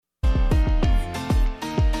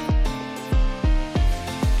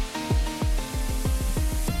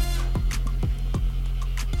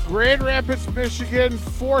Grand Rapids, Michigan,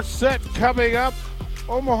 fourth set coming up.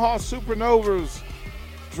 Omaha Supernovas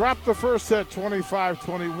dropped the first set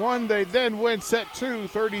 25-21. They then win set 2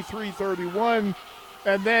 33-31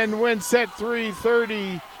 and then win set 3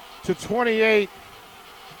 30-28.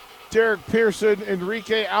 Derek Pearson,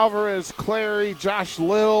 Enrique Alvarez, Clary, Josh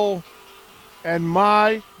Lill, and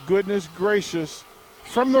my goodness gracious,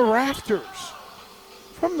 from the rafters.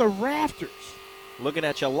 From the rafters. Looking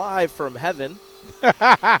at you live from heaven.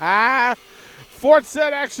 Fourth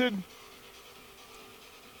set action.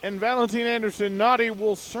 And Valentine Anderson, Naughty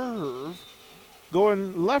will serve,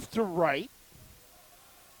 going left to right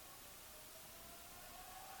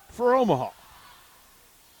for Omaha.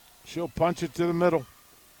 She'll punch it to the middle.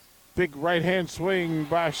 Big right-hand swing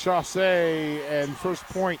by Chaussee, and first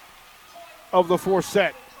point of the fourth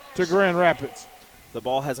set to Grand Rapids. The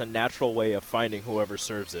ball has a natural way of finding whoever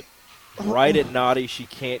serves it. Right at Naughty, she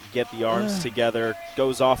can't get the arms together.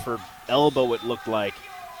 Goes off her elbow, it looked like.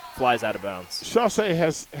 Flies out of bounds. Chaussee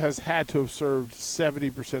has had to have served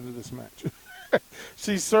 70% of this match.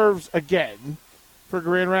 She serves again for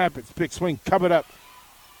Grand Rapids. Big swing coming up.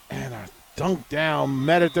 And a dunk down,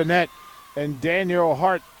 met at the net. And Danielle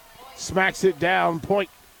Hart smacks it down, point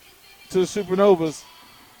to the Supernovas.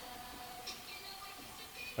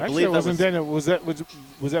 Actually, it wasn't Daniel. Was that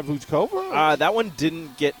Vuchkova? That one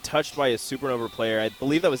didn't get touched by a Supernova player. I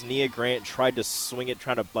believe that was Nia Grant. Tried to swing it,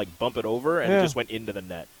 trying to bump it over, and it just went into the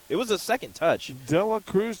net. It was a second touch. Dela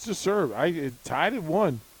Cruz to serve. It tied at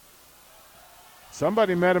 1.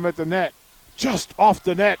 Somebody met him at the net, just off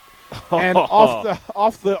the net, and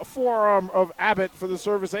off the forearm of Abbott for the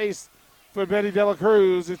service ace for Betty Dela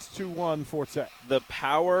Cruz. It's 2-1, fourth set. The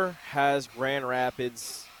power has Grand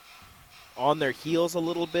Rapids on their heels a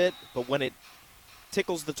little bit, but when it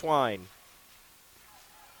tickles the twine,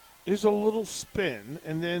 there's a little spin,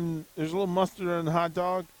 and then there's a little mustard on the hot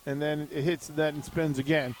dog, and then it hits the net and spins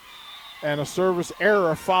again. And a service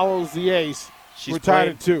error follows the ace. We're tied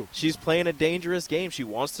at 2. She's playing a dangerous game. She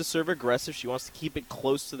wants to serve aggressive. She wants to keep it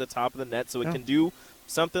close to the top of the net so it can do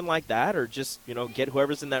something like that, or just get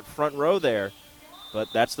whoever's in that front row there. But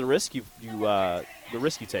that's the risk you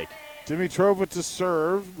take. Dimitrova to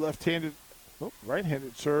serve,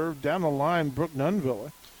 right-handed serve down the line. Brooke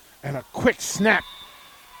Nunville, and a quick snap.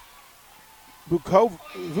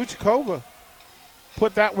 Vuchkova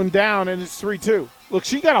put that one down, and it's 3-2. Look,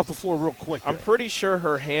 she got off the floor real quick. I'm pretty sure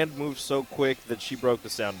her hand moved so quick that she broke the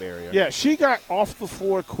sound barrier. Yeah, she got off the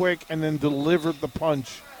floor quick and then delivered the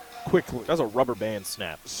punch quickly. That was a rubber band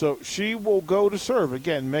snap. So she will go to serve.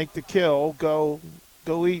 Again, make the kill, go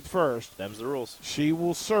eat first. Them's the rules. She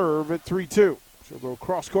will serve at 3-2. She'll go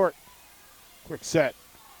cross court. Quick set.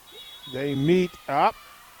 They meet up.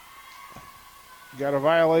 Got a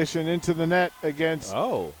violation into the net against.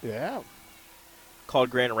 Oh. Yeah. Called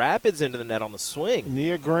Grand Rapids into the net on the swing.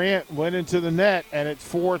 Nia Grant went into the net, and it's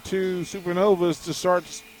 4-2 Supernovas to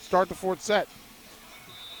start the fourth set.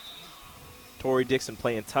 Tori Dixon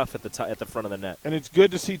playing tough at the front of the net. And it's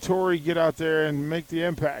good to see Tori get out there and make the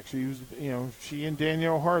impact. She and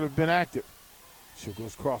Danielle Hart have been active. She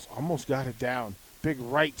goes cross, almost got it down. Big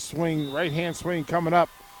right-hand swing coming up.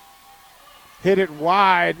 Hit it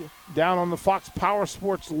wide down on the Fox Power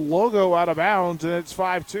Sports logo out of bounds, and it's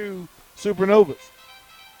 5-2 Supernovas.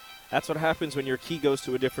 That's what happens when your key goes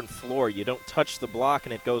to a different floor. You don't touch the block,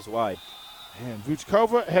 and it goes wide. And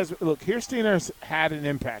Vuchkova Kirsteiner has had an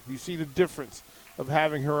impact. You see the difference of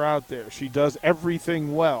having her out there. She does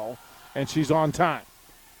everything well, and she's on time.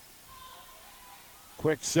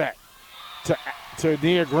 Quick set to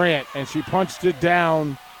Nia Grant, and she punched it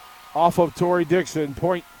down off of Tori Dixon.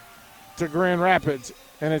 Point to Grand Rapids,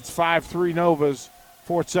 and it's 5-3 Novas,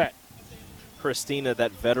 fourth set. Christina,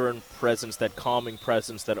 that veteran presence, that calming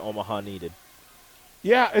presence that Omaha needed.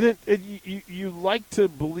 Yeah, and you like to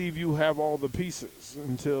believe you have all the pieces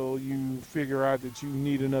until you figure out that you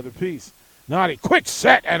need another piece. Naughty, quick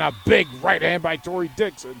set, and a big right hand by Tori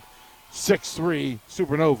Dixon. 6-3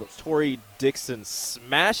 Supernovas. Tori Dixon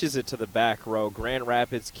smashes it to the back row. Grand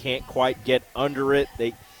Rapids can't quite get under it.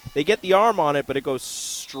 They get the arm on it, but it goes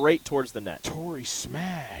straight towards the net. Tori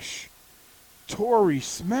smash.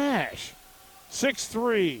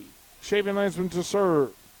 6-3. Shaven Landsman to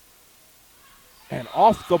serve. And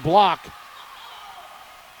off the block.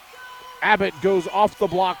 Abbott goes off the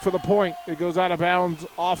block for the point. It goes out of bounds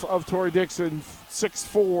off of Tori Dixon.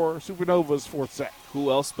 6-4 Supernovas, fourth set.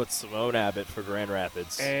 Who else but Simone Abbott for Grand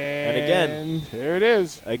Rapids? And again, there it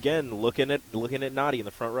is. Again, looking at Naughty in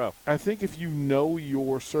the front row. I think if you know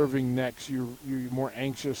you're serving next, you're more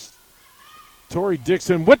anxious. Tori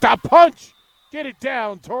Dixon with the punch. Get it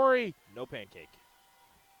down, Tori. No pancake.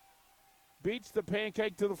 beats the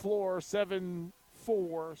pancake to the floor, 7-4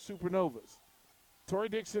 Supernovas. Tori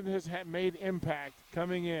Dixon has made impact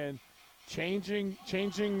coming in, changing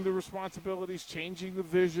the responsibilities, changing the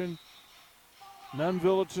vision.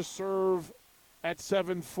 Nunville to serve at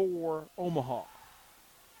 7-4 Omaha.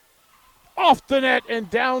 Off the net and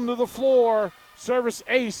down to the floor. Service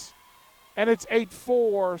ace, and it's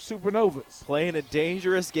 8-4 Supernovas. Playing a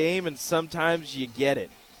dangerous game, and sometimes you get it.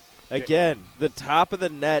 Again, the top of the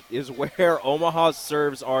net is where Omaha's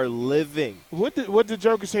serves are living. What did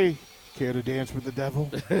Joker say? Care to dance with the devil?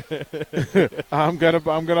 I'm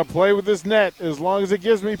gonna play with this net as long as it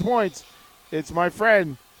gives me points. It's my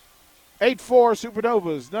friend. 8-4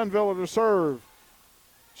 Supernovas. Nunville to serve.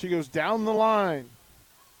 She goes down the line.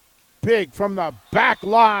 Big from the back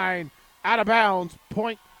line. Out of bounds.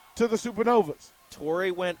 Point to the Supernovas.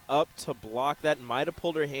 Tori went up to block that. Might have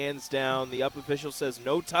pulled her hands down. The up official says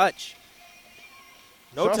no touch.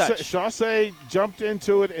 No touch. Chaussee jumped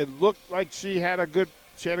into it. It looked like she had a good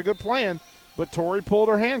plan, but Tori pulled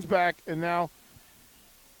her hands back, and now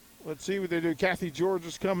let's see what they do. Kathy George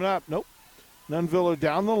is coming up. Nope. Nunville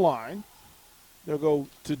down the line. They'll go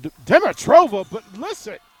to Dimitrova, but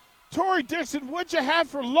listen, Tori Dixon, what'd you have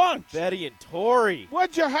for lunch? Betty and Tori.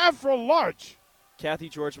 What'd you have for lunch? Kathy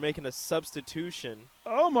George making a substitution.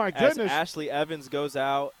 Oh, my goodness. As Ashley Evans goes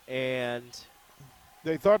out, and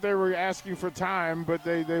they thought they were asking for time, but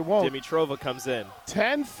they won't. Dimitrova comes in.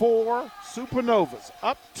 10-4 Supernovas,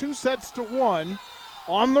 up 2-1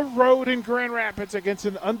 on the road in Grand Rapids against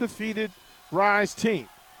an undefeated Rise team.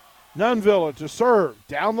 Nunville to serve,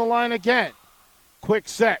 down the line again. Quick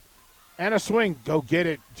set and a swing. Go get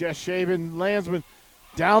it. Jess Shaven, Landsman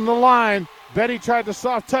down the line. Betty tried to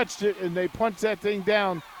soft touch it, and they punched that thing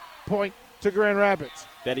down. Point to Grand Rapids.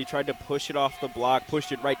 Betty tried to push it off the block,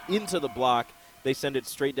 pushed it right into the block. They send it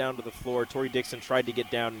straight down to the floor. Tori Dixon tried to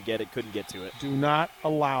get down and get it, couldn't get to it. Do not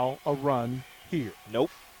allow a run here.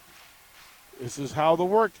 Nope. This is how the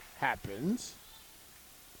work happens.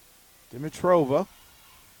 Dimitrova.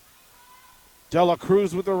 Dela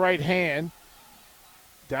Cruz with the right hand.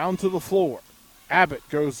 Down to the floor. Abbott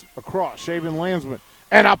goes across. Shaven Landsman.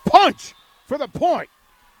 And a punch for the point.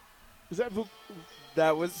 Is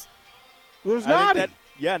that was Naughty.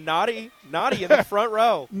 Yeah, Naughty in the front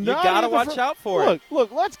row. You got to watch out for it.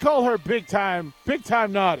 Look, let's call her big time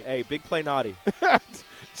Naughty. Hey, big play Naughty.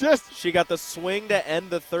 She got the swing to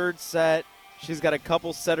end the third set. She's got a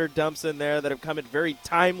couple setter dumps in there that have come at very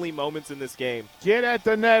timely moments in this game. Get at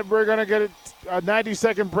the net. We're going to get a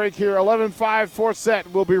 90-second break here. 11-5, fourth set.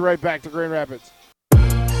 We'll be right back to Grand Rapids.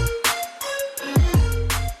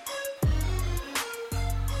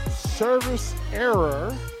 Service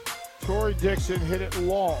error. Tori Dixon hit it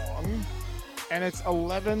long, and it's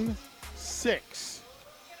 11-6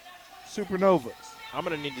 Supernovas. I'm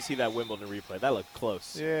going to need to see that Wimbledon replay. That looked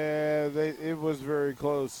close. Yeah, it was very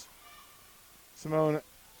close. Simone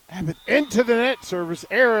Abbott into the net. Service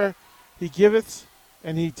error. He giveth,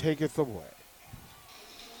 and he taketh away.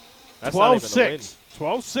 12-6.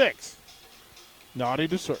 12-6. Naughty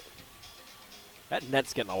to serve. That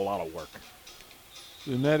net's getting a lot of work.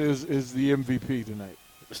 The net is the MVP tonight.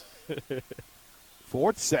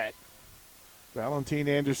 Fourth set. Valentine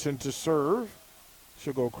Anderson to serve.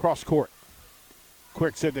 She'll go cross court.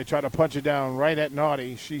 Quick set. They try to punch it down right at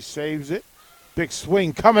Naughty. She saves it. Big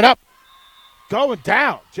swing coming up. Going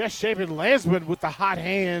down. Jess Shaven Landsman with the hot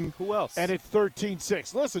hand. Who else? And it's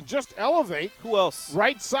 13-6. Listen, just elevate. Who else?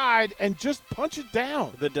 Right side and just punch it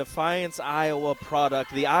down. The Defiance Iowa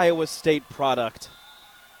product. The Iowa State product.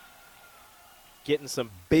 Getting some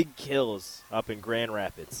big kills up in Grand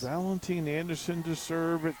Rapids. Valentine Anderson to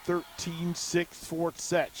serve at 13-6, fourth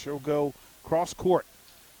set. She'll go cross court.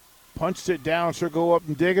 Punched it down. She'll go up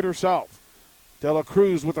and dig it herself. Dela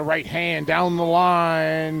Cruz with the right hand down the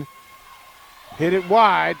line. Hit it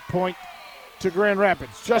wide. Point to Grand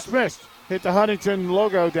Rapids. Just missed. Hit the Huntington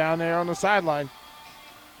logo down there on the sideline.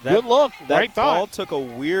 Good look. That ball took a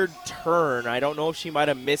weird turn. I don't know if she might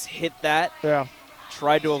have mishit that. Yeah.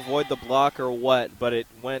 Tried to avoid the block or what, but it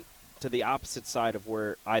went to the opposite side of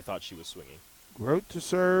where I thought she was swinging. Grote to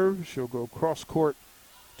serve. She'll go cross court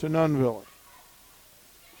to Nunville.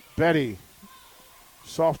 Betty.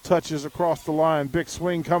 Soft touches across the line. Big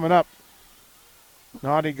swing coming up.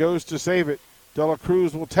 Naughty goes to save it. Dela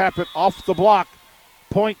Cruz will tap it off the block.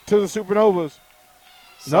 Point to the Supernovas.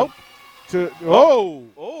 Nope. Whoa.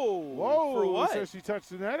 For what? Says she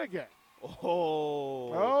touched the net again.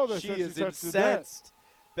 She is incensed.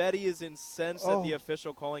 Betty is incensed at the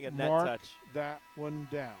official calling a net touch. Mark that one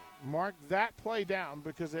down. Mark that play down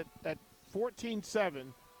because at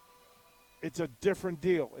 14-7, it's a different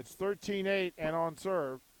deal. It's 13-8 and on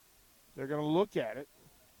serve. They're going to look at it.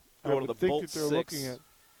 I Going to would the think Bolt that they're 6. looking at.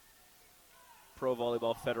 Pro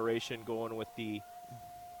Volleyball Federation going with the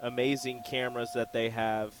amazing cameras that they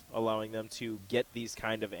have, allowing them to get these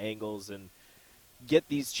kind of angles and get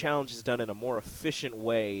these challenges done in a more efficient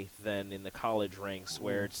way than in the college ranks,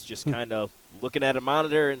 where it's just kind of looking at a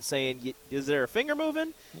monitor and saying, is there a finger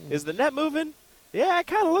moving? Is the net moving? Yeah, it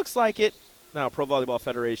kind of looks like it. Now, Pro Volleyball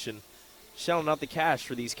Federation shelling out the cash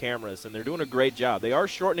for these cameras, and they're doing a great job. They are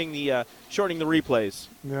shortening the replays.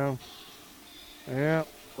 Yeah. Yeah.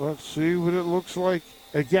 Let's see what it looks like.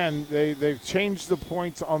 Again, they've changed the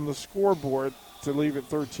points on the scoreboard to leave it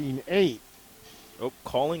 13-8. Oh,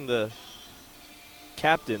 calling the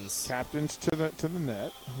captains to the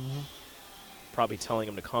net. Probably telling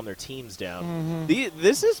them to calm their teams down. Mm-hmm.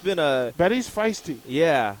 This has been a Betty's feisty.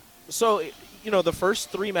 Yeah. So, the first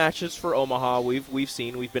 3 matches for Omaha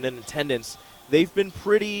we've been in attendance. They've been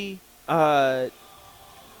pretty friendly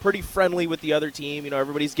with the other team.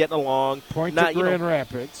 Everybody's getting along. Point to Grand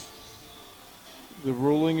Rapids. The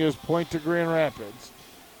ruling is point to Grand Rapids.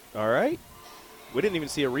 All right. We didn't even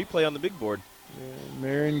see a replay on the big board.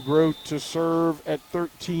 Marion Grote to serve at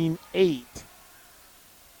 13-8.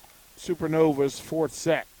 Supernovas, 4th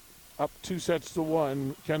set. Up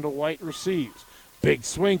 2-1. Kendall White receives. Big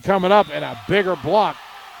swing coming up and a bigger block.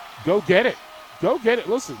 Go get it. Go get it.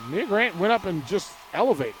 Listen, Nia Grant went up and just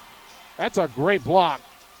elevated. That's a great block.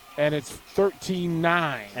 And it's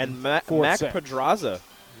 13-9. And Mac Pedraza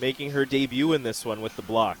making her debut in this one with the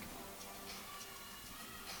block.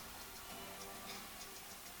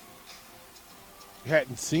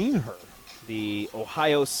 Hadn't seen her. The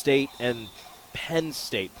Ohio State and Penn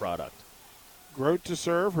State product. Grote to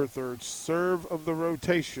serve, her 3rd serve of the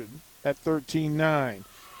rotation at 13-9.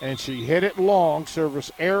 And she hit it long, service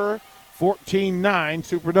error, 14-9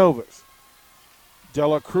 Supernovas.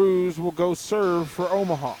 Dela Cruz will go serve for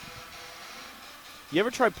Omaha. You ever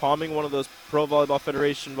try palming one of those Pro Volleyball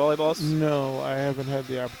Federation volleyballs? No, I haven't had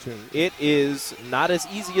the opportunity. It is not as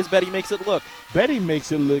easy as Betty makes it look. Betty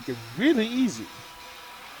makes it look really easy.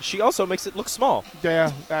 She also makes it look small.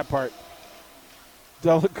 Yeah, that part.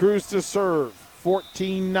 Dela Cruz to serve,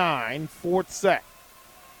 14-9, 4th set.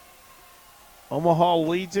 Omaha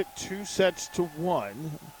leads it 2-1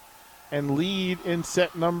 and lead in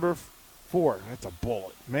set number 4. That's a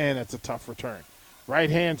bullet. Man, that's a tough return.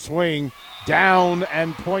 Right-hand swing, down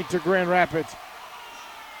and point to Grand Rapids.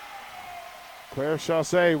 Claire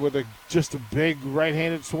Chaussee with just a big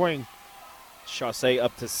right-handed swing. Chaussee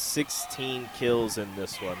up to 16 kills in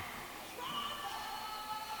this one.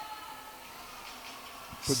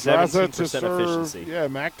 Pedraza 17% to serve. efficiency. Yeah,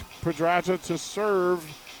 Mac Pedraza to serve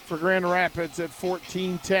for Grand Rapids at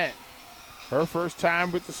 14-10. Her first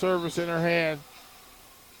time with the service in her hand.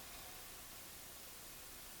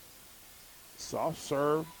 Soft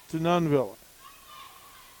serve to Nunville.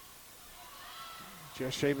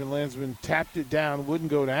 Jess Shaven-Landsman tapped it down, wouldn't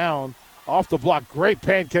go down. Off the block, great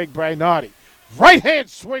pancake by Naughty. Right-hand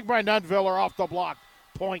swing by Nunviller off the block.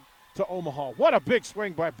 Point to Omaha. What a big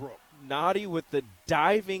swing by Brooke. Naughty with the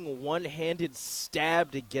diving one-handed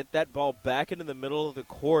stab to get that ball back into the middle of the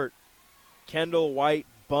court. Kendall White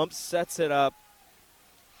bumps, sets it up.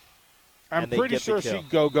 I'm pretty sure she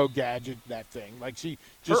go gadget that thing. Like she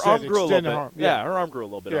just her arm said, grew a little extend bit. her arm. Yeah, her arm grew a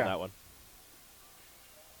little bit on that one.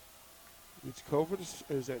 Vučkova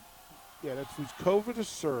is that? Yeah, that's Vučkova to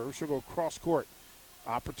serve. She'll go cross court.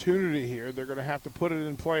 Opportunity here. They're going to have to put it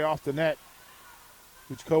in play off the net.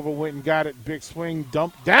 Vučkova went and got it. Big swing,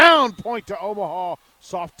 dump down. Point to Omaha.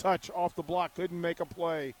 Soft touch off the block. Couldn't make a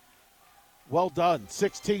play. Well done.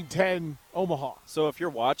 16-10 Omaha. So if you're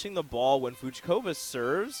watching the ball when Vučkova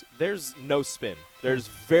serves, there's no spin. There's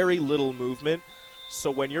very little movement.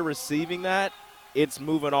 So when you're receiving that, it's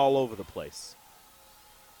moving all over the place.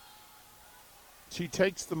 She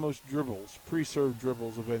takes the most dribbles, pre-serve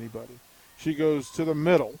dribbles of anybody. She goes to the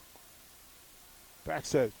middle. Back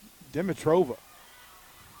set, Dimitrova.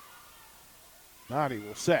 Naughty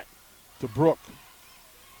will set to Brooke.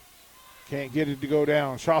 Can't get it to go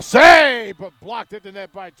down. Chaussee, but blocked at the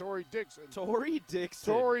net by Tori Dixon. Tori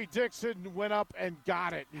Dixon went up and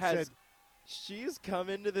got it. She's come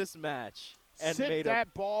into this match and sit made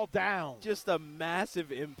that ball down. Just a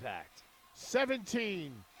massive impact.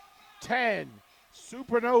 17-10,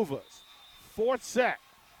 Supernovas. 4th set.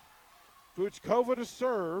 Vučkova to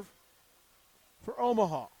serve for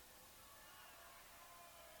Omaha.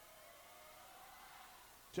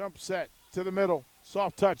 Jump set to the middle.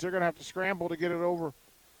 Soft touch. They're going to have to scramble to get it over.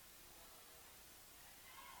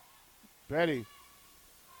 Betty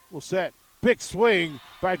will set. Big swing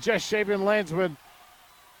by Jess Shaven-Landsman.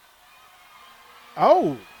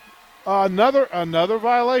 Oh, Another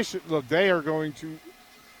violation. Look, they are going to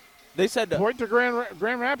They said point to Grand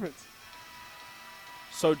Rapids.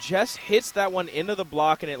 so. Jess hits that one into the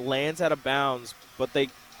block and it lands out of bounds, but they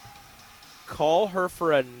call her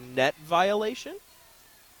for a net violation.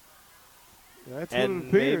 That's and what it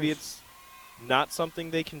appears. Maybe it's not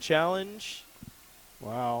something they can challenge.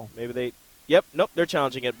 Wow. Maybe they. Yep. Nope. They're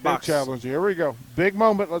challenging it. Box. Big challenge. Here we go. Big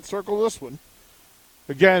moment. Let's circle this one.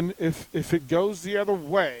 Again, if it goes the other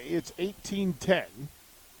way, it's 18-10,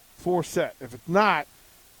 4 set. If it's not,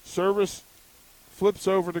 service flips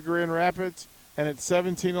over to Grand Rapids, and it's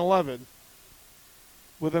 17-11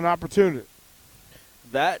 with an opportunity.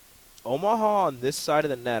 That Omaha on this side of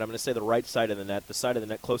the net, I'm going to say the right side of the net, the side of the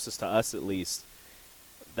net closest to us at least,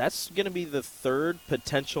 that's going to be the third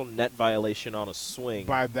potential net violation on a swing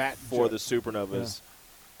By that for judge. the Supernovas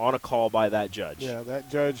on a call by that judge. Yeah, that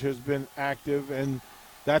judge has been active, and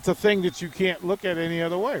that's a thing that you can't look at any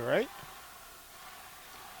other way, right?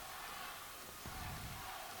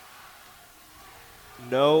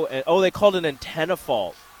 No. They called an antenna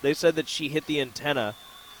fault. They said that she hit the antenna.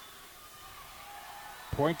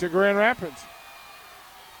 Point to Grand Rapids.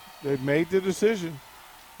 They've made the decision.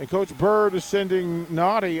 And Coach Bird is sending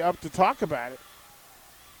Naughty up to talk about it.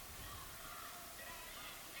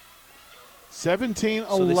 17-11.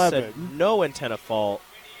 So they said no antenna fault.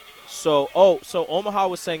 So Omaha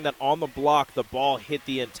was saying that on the block the ball hit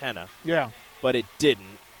the antenna. Yeah. But it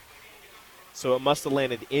didn't. So it must have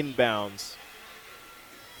landed inbounds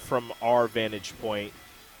from our vantage point,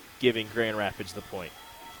 giving Grand Rapids the point.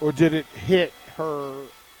 Or did it hit her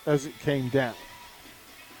as it came down?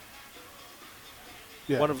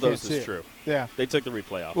 Yeah, one of those is true. Yeah. They took the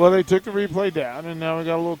replay off. Well, they took the replay down, and now we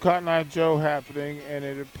got a little Cotton Eye Joe happening, and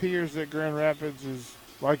it appears that Grand Rapids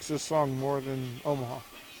likes this song more than Omaha.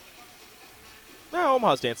 No,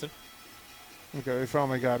 Omaha's dancing. Okay, they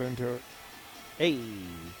finally got into it. Hey.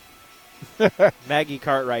 Maggie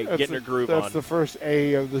Cartwright getting her groove on. That's the first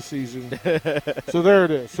A of the season. So there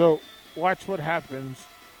it is. So watch what happens.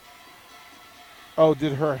 Oh,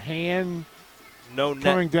 did her hand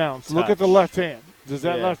coming down? So look at the left hand. Does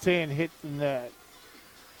that left hand hit the net?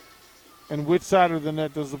 And which side of the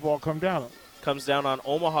net does the ball come down on? Comes down on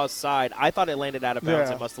Omaha's side. I thought it landed out of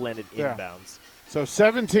bounds. Yeah. It must have landed inbounds. So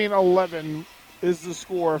 17-11 is the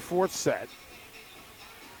score, fourth set.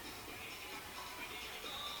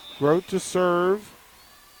 Grote to serve.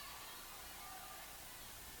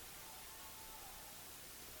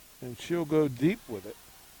 And she'll go deep with it.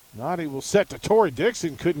 Naughty will set to Tori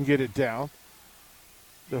Dixon. Couldn't get it down.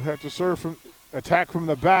 They'll have to serve attack from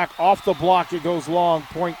the back. Off the block, it goes long.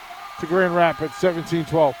 Point to Grand Rapids,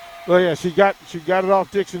 17-12. Oh, yeah, she got it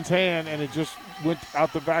off Dixon's hand, and it just went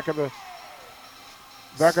out the back of the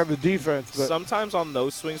defense. But sometimes on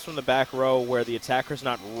those swings from the back row where the attacker's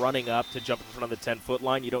not running up to jump in front of the 10-foot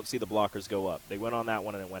line, you don't see the blockers go up. They went on that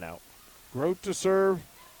one and it went out. Grote to serve.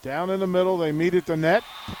 Down in the middle. They meet at the net.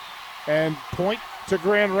 And point to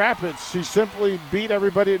Grand Rapids. She simply beat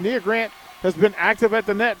everybody. Nia Grant has been active at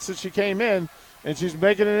the net since she came in, and she's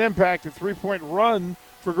making an impact. A 3-point run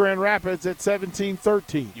for Grand Rapids at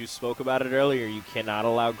 17-13. You spoke about it earlier. You cannot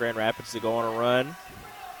allow Grand Rapids to go on a run,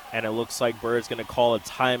 and it looks like Bird's going to call a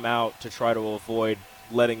timeout to try to avoid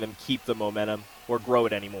letting them keep the momentum or grow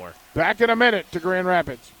it anymore. Back in a minute to Grand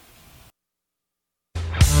Rapids.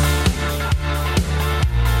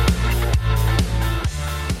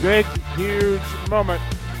 Big, huge moment.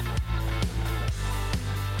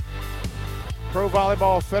 Pro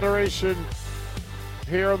Volleyball Federation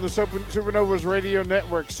here on the Supernovas Radio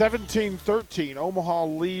Network. 17-13. Omaha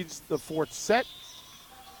leads the fourth set,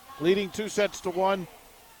 leading 2-1.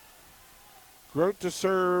 Grote to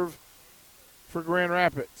serve for Grand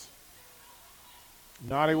Rapids.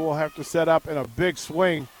 Naughty will have to set up in a big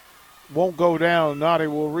swing. Won't go down. Naughty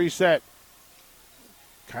will reset.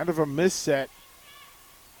 Kind of a misset.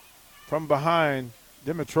 From behind,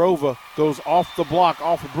 Dimitrova goes off the block,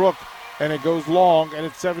 off of Brook, and it goes long, and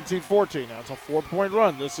it's 17-14. Now, it's a 4-point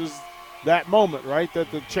run. This is that moment, right,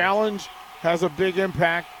 that the challenge has a big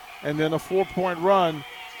impact, and then a 4-point run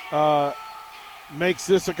makes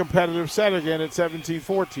this a competitive set again at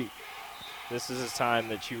 17-14. This is a time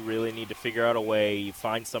that you really need to figure out a way. You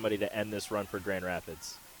find somebody to end this run for Grand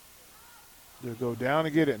Rapids. They'll go down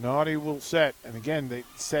and get it. Naughty will set, and again, they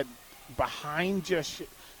set behind just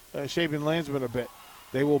Shaven Landsman a bit.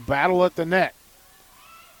 They will battle at the net.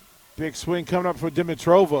 Big swing coming up for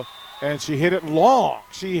Dimitrova, and she hit it long.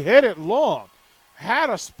 Had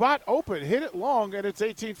a spot open, hit it long, and it's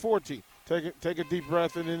 18-14. Take a deep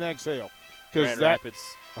breath and then exhale. Grand Rapids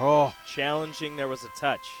challenging. There was a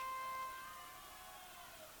touch.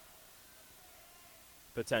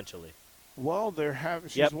 Potentially. Well,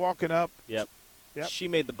 she's walking up. Yep. Yep. She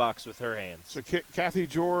made the box with her hands. So Kathy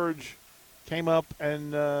George came up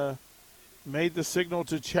and made the signal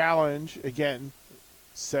to challenge again,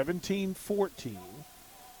 17-14.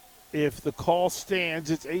 If the call stands,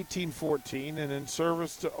 it's 18-14, and in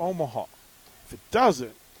service to Omaha. If it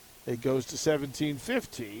doesn't, it goes to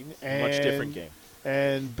 17-15. And much different game.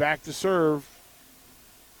 And back to serve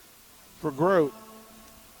for Grote.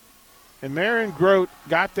 And Marion Grote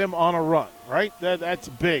got them on a run, right? That's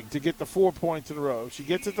big to get the 4 points in a row. She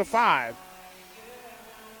gets it to 5.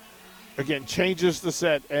 Again, changes the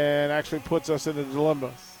set and actually puts us in a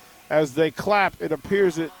dilemma. As they clap, it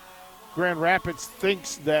appears that Grand Rapids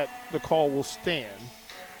thinks that the call will stand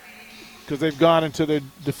because they've gone into their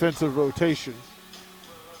defensive rotation.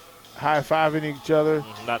 High-fiving each other.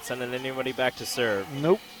 Not sending anybody back to serve.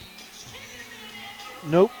 Nope.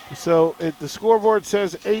 So the scoreboard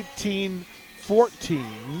says 18-14.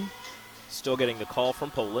 Still getting the call from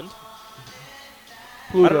Poland.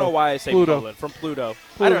 Pluto. I don't know why I say Pluto. Poland. From Pluto.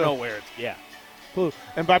 I don't know where it's. Yeah. Pluto.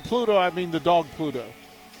 And by Pluto, I mean the dog Pluto.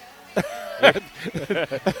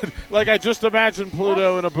 Like I just imagined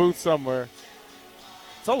Pluto in a booth somewhere.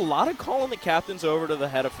 It's a lot of calling the captains over to the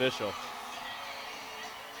head official.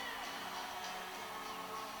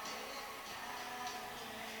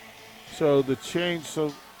 So the change,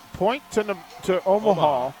 point to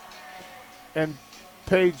Omaha, and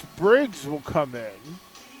Paige Briggs will come in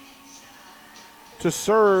to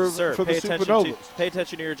serve for the Supernovas. Pay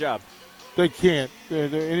attention to your job. They can't.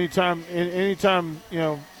 Anytime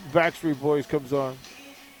Backstreet Boys comes on.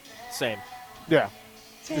 Same. Yeah.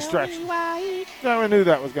 Distraction. No, I knew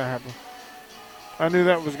that was going to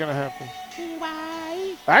happen.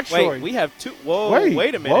 Actually. Wait, we have two. Whoa,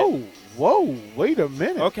 wait a minute. Whoa, wait a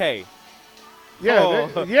minute. Okay.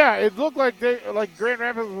 Yeah, it looked like Grand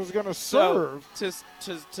Rapids was going to serve.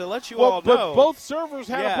 To let you all know. But both servers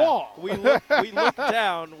had a ball. We looked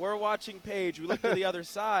down. We're watching Paige. We look to the other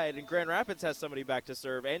side, and Grand Rapids has somebody back to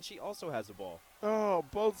serve, and she also has a ball. Oh,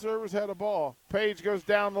 both servers had a ball. Paige goes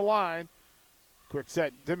down the line. Quick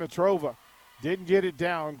set. Dimitrova didn't get it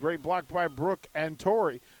down. Great block by Brooke and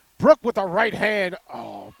Tori. Brooke with the right hand.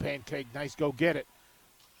 Oh, pancake. Nice go get it.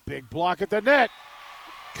 Big block at the net.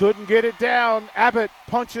 Couldn't get it down. Abbott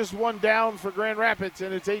punches one down for Grand Rapids,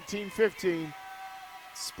 and it's 18-15.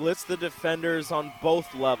 Splits the defenders on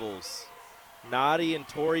both levels. Nadi and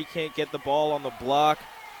Tori can't get the ball on the block,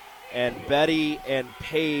 and Betty and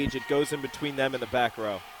Paige, it goes in between them in the back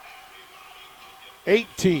row.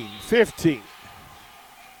 18-15.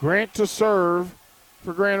 Grant to serve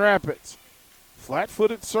for Grand Rapids.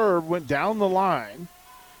 Flat-footed serve, went down the line.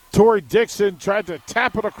 Tori Dixon tried to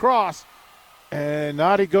tap it across, and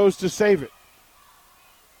Nadi goes to save it.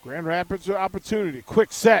 Grand Rapids opportunity.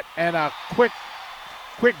 Quick set and a quick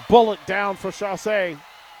bullet down for Chaussee,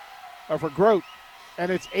 or for Grote,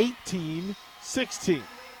 and it's 18-16.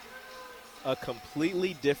 A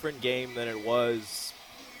completely different game than it was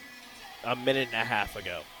a minute and a half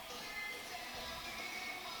ago.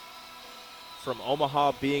 From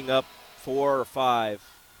Omaha being up 4 or 5.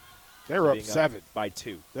 They were up 7. By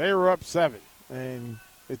 2. They were up 7, and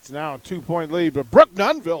it's now a 2-point lead, but Brooke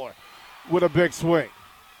Nunviller with a big swing.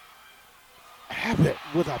 Abbott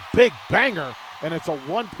with a big banger, and it's a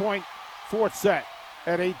 1-point fourth set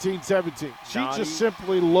at 18-17. She just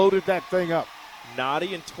simply loaded that thing up.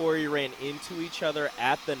 Nadi and Tori ran into each other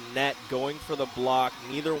at the net going for the block.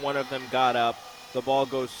 Neither one of them got up. The ball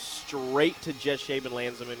goes straight to Jess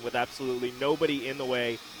Shaban-Lanzman with absolutely nobody in the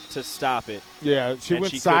way to stop it. Yeah, she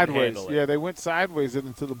went sideways. Yeah, they went sideways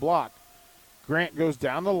into the block. Grant goes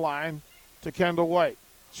down the line to Kendall White.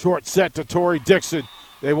 Short set to Tori Dixon.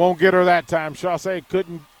 They won't get her that time. Chaussee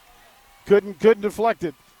couldn't deflect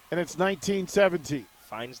it, and it's 19-17.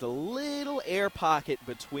 Finds the little air pocket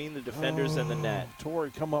between the defenders and the net.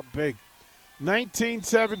 Tori come up big.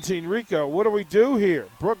 19-17. Rico, what do we do here?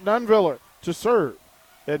 Brooke Nunviller to serve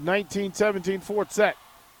at 19-17 fourth set.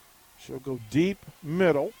 She'll go deep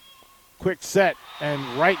middle. Quick set and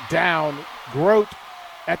right down. Grote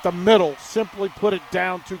at the middle. Simply put it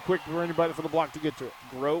down too quick for anybody for the block to get to it.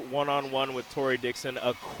 Grote one-on-one with Tori Dixon.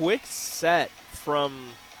 A quick set from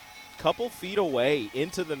a couple feet away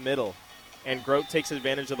into the middle. And Grote takes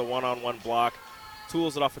advantage of the one-on-one block.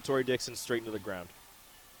 Tools it off of Tori Dixon straight into the ground.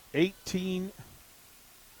 19-18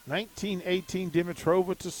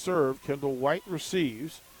 Dimitrova to serve. Kendall White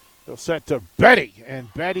receives. They'll set to Betty,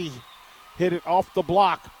 and Betty hit it off the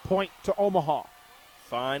block. Point to Omaha.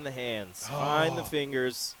 Find the hands. Find the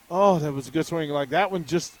fingers. Oh, that was a good swing. Like that one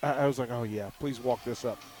I was like, oh, yeah, please walk this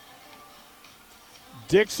up.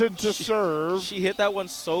 Dixon to serve. She hit that one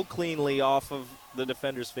so cleanly off of the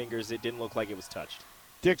defender's fingers, it didn't look like it was touched.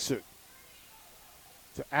 Dixon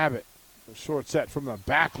to Abbott. A short set from the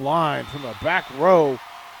back line, from the back row.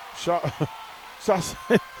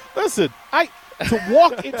 Listen,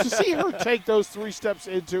 to see her take those 3 steps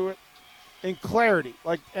into it in clarity,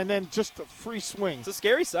 and then just a free swing. It's a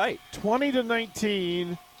scary sight.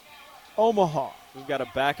 20-19, Omaha. We've got a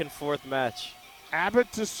back and forth match.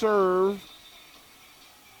 Abbott to serve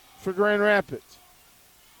for Grand Rapids.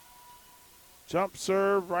 Jump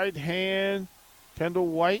serve, right hand, Kendall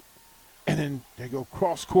White, and then they go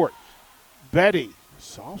cross court. Betty,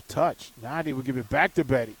 soft touch. Nadi will give it back to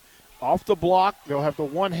Betty. Off the block, they'll have to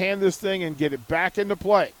one-hand this thing and get it back into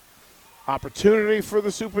play. Opportunity for the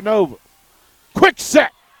Supernova. Quick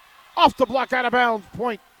set. Off the block, out of bounds,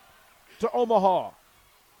 point to Omaha.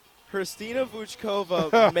 Christina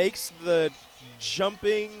Vuchkova makes the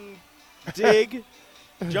jumping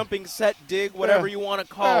set dig, whatever you want to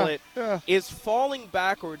call it, is falling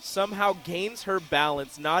backwards, somehow gains her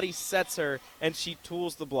balance. Nadi sets her, and she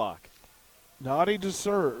tools the block. Nadi to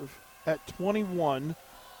serve at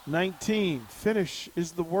 21-19. Finish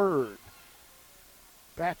is the word.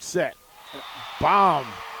 Back set. Bomb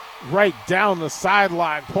right down the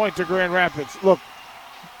sideline. Point to Grand Rapids. Look,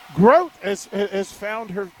 Grote has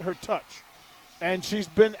found her touch. And she's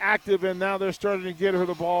been active, and now they're starting to get her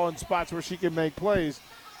the ball in spots where she can make plays.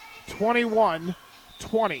 21-20.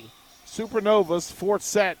 Supernovas, 4th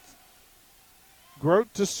set.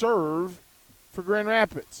 Grote to serve for Grand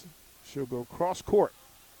Rapids. She'll go cross court.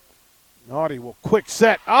 Naughty will quick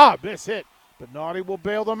set. Miss hit. But Naughty will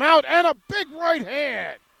bail them out. And a big right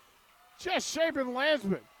hand. Just Shaven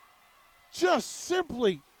Landsman. Just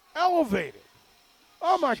simply elevated.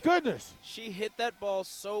 Oh, my goodness. She hit that ball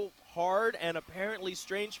so hard and apparently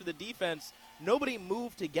strange for the defense. Nobody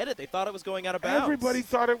moved to get it. They thought it was going out of bounds. Everybody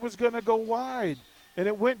thought it was going to go wide. And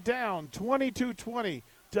it went down. 22-20.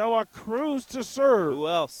 De La Cruz to serve. Who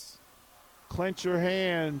else? Clench your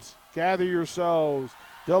hands. Gather yourselves.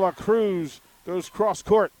 De La Cruz goes cross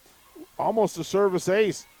court. Almost a service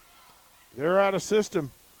ace. They're out of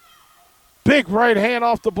system. Big right hand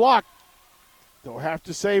off the block. They'll have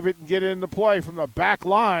to save it and get it into play from the back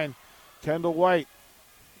line. Kendall White.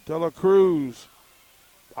 De La Cruz.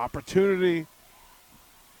 Opportunity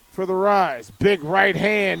for the Rise. Big right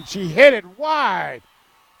hand. She hit it wide.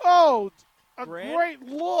 Oh, a great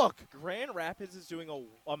look. Grand Rapids is doing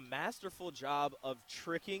a masterful job of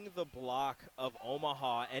tricking the block of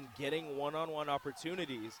Omaha and getting one-on-one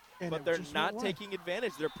opportunities, but they're not taking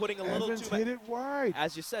advantage. They're putting a little too much. Hit it wide.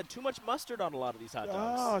 As you said, too much mustard on a lot of these hot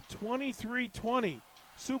dogs. 23-20.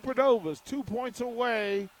 Supernovas 2 points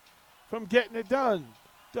away from getting it done.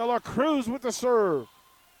 De La Cruz with the serve.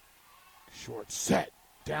 Short set.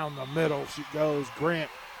 Down the middle she goes.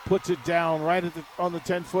 Grant puts it down right on the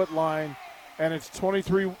 10-foot line. And it's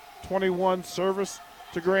 23-21 service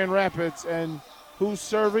to Grand Rapids. And who's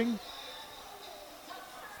serving?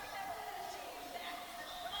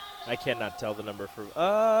 I cannot tell the number for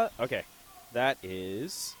okay. That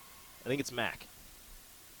is, I think it's Mac.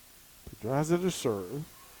 Pedraza to serve.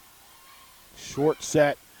 Short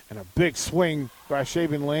set and a big swing by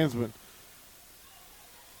Shaven Landsman.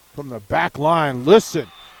 From the back line. Listen,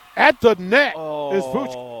 at the net is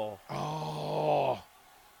Vuch.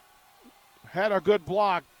 Had a good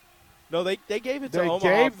block. No, they gave it to Omaha.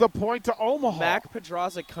 They gave the point to Omaha. Mac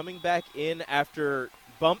Pedraza coming back in after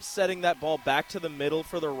bump setting that ball back to the middle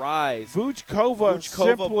for the Rise. Vuchkova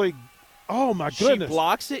simply, oh my goodness. She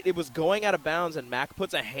blocks it. It was going out of bounds, and Mac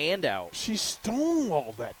puts a hand out. She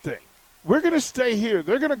stonewalled that thing. We're going to stay here.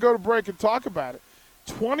 They're going to go to break and talk about it.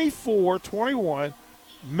 24-21,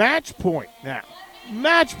 match point now.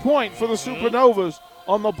 Match point for the Supernovas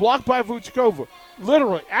on the block by Vuchkova.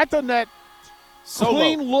 Literally, at the net.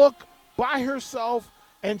 Clean look by herself,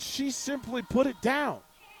 and she simply put it down.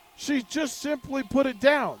 She just simply put it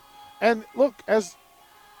down. And look, as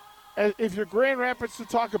if you're Grand Rapids to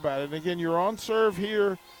talk about it, and again, you're on serve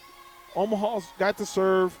here. Omaha's got the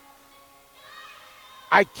serve.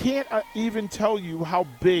 I can't even tell you how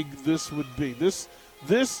big this would be. This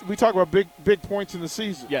we talk about big points in the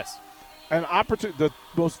season. Yes. An opportunity. The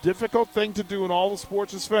most difficult thing to do in all the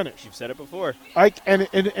sports is finish. You've said it before. And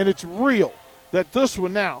it's real. That this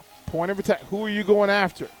one now, point of attack, who are you going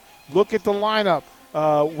after? Look at the lineup,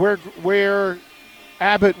 where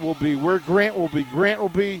Abbott will be, where Grant will be. Grant will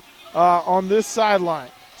be on this sideline.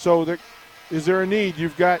 So is there a need?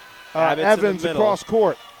 You've got Evans across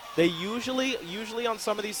court. They usually on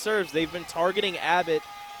some of these serves, they've been targeting Abbott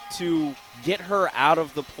to get her out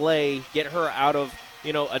of the play, get her out of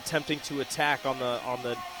attempting to attack on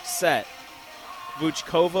the set.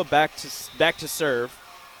 Vuchkova back to serve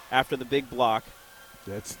after the big block.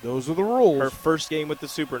 Those are the rules. Her first game with the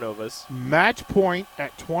Supernovas. Match point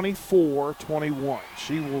at 24-21.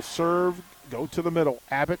 She will serve, go to the middle.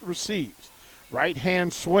 Abbott receives. Right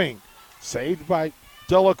hand swing. Saved by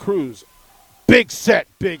Dela Cruz. Big set,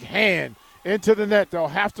 big hand into the net. They'll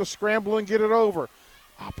have to scramble and get it over.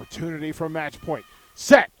 Opportunity for match point.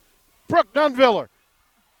 Set. Brooke Dunviller.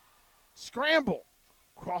 Scramble.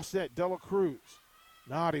 Cross net, Dela Cruz.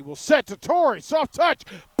 Nadi will set to Torrey. Soft touch.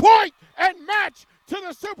 Point and match to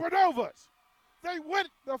the Supernovas. They win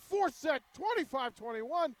the fourth set,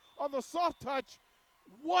 25-21 on the soft touch.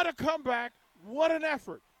 What a comeback. What an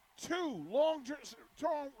effort. Two long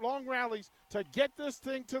rallies to get this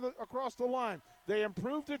thing across the line. They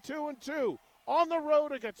improved to 2-2 on the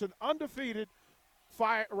road against an undefeated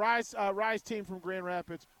Rise team from Grand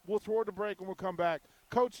Rapids. We'll throw the break and we'll come back.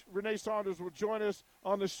 Coach Renee Saunders will join us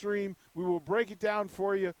on the stream. We will break it down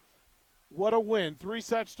for you. What a win.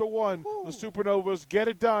 3-1. Ooh. The Supernovas get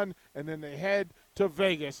it done, and then they head to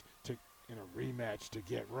Vegas in a rematch to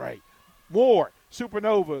get right. More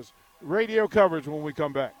Supernovas radio coverage when we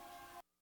come back.